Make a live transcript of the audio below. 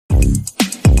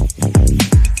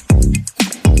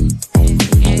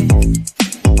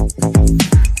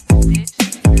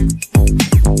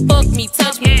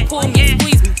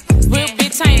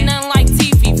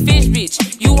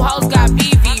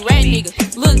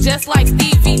just like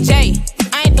Stevie J.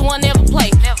 I ain't the one that ever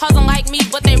play. Hoes don't like me,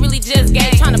 but they really just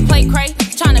gay. Tryna play cray,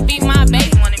 tryna be my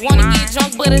babe. Wanna get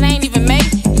drunk, but it ain't even made.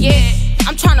 Yeah,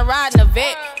 I'm tryna ride in a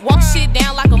vet. Walk shit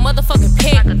down like a motherfucking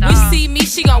pet. We see me,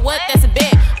 she gon' what? That's a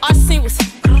bet. All she seen was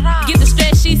get the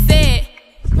stress, she said.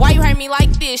 Why you hurt me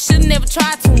like this? Should've never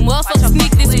tried to. Motherfucker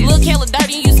sneak this. You look hella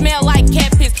dirty and you smell like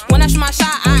cat piss. When I shoot my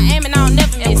shot, I aim and I don't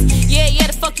never miss. Yeah,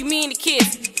 the fuck you mean the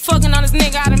kiss. Fucking on this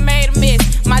nigga, I done made a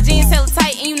miss. My jeans hella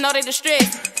tight and you know they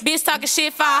distressed. Bitch talking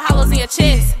shit, 5 hollows in your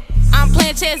chest. I'm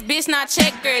playing chess, bitch, not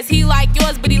checkers. He like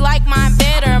yours, but he like mine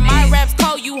better. My rap's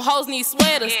cold, you hoes need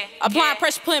sweaters. Applying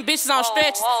pressure, putting bitches on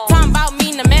stretches. Talking about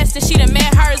me in the mess, and she done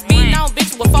met hers. Beating on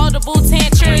bitches with foldable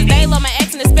tantrums. They love my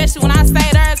accent, especially when I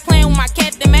say theirs. Playing with my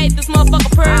cat that made this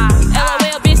motherfucker purr.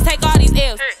 LOL, bitch, take all these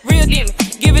L's. Real demon,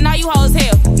 giving all you hoes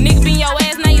hell. Nigga be in your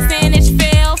ass, now you saying that you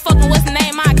fail. Fucking what's the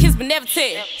name, I kiss but never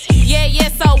tell. Yeah,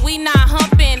 so we not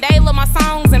humping. They love my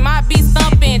songs and my beats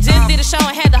thumping. Just did a show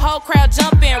and had the whole crowd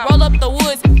jumping. Roll up the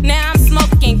woods, now I'm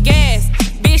smoking gas.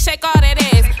 Bitch, shake all that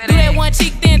ass. Do that one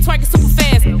cheek, then twerk it super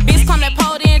fast. Bitch, come that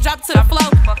pole, then drop it to the floor.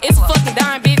 It's a fucking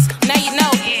dime, bitch, now you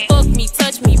know. Fuck me,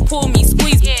 touch me, pull me,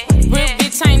 squeeze me. Real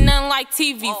bitch ain't nothing like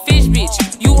TV. Fish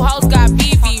bitch, you hoes got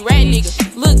BV. Rat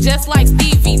nigga, look just like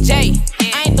Stevie J.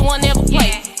 I ain't the one that ever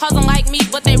play. Hoes don't like me,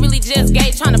 but they really just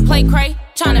gay. Tryna play cray,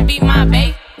 tryna be my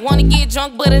babe. Wanna get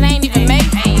drunk, but it ain't even made.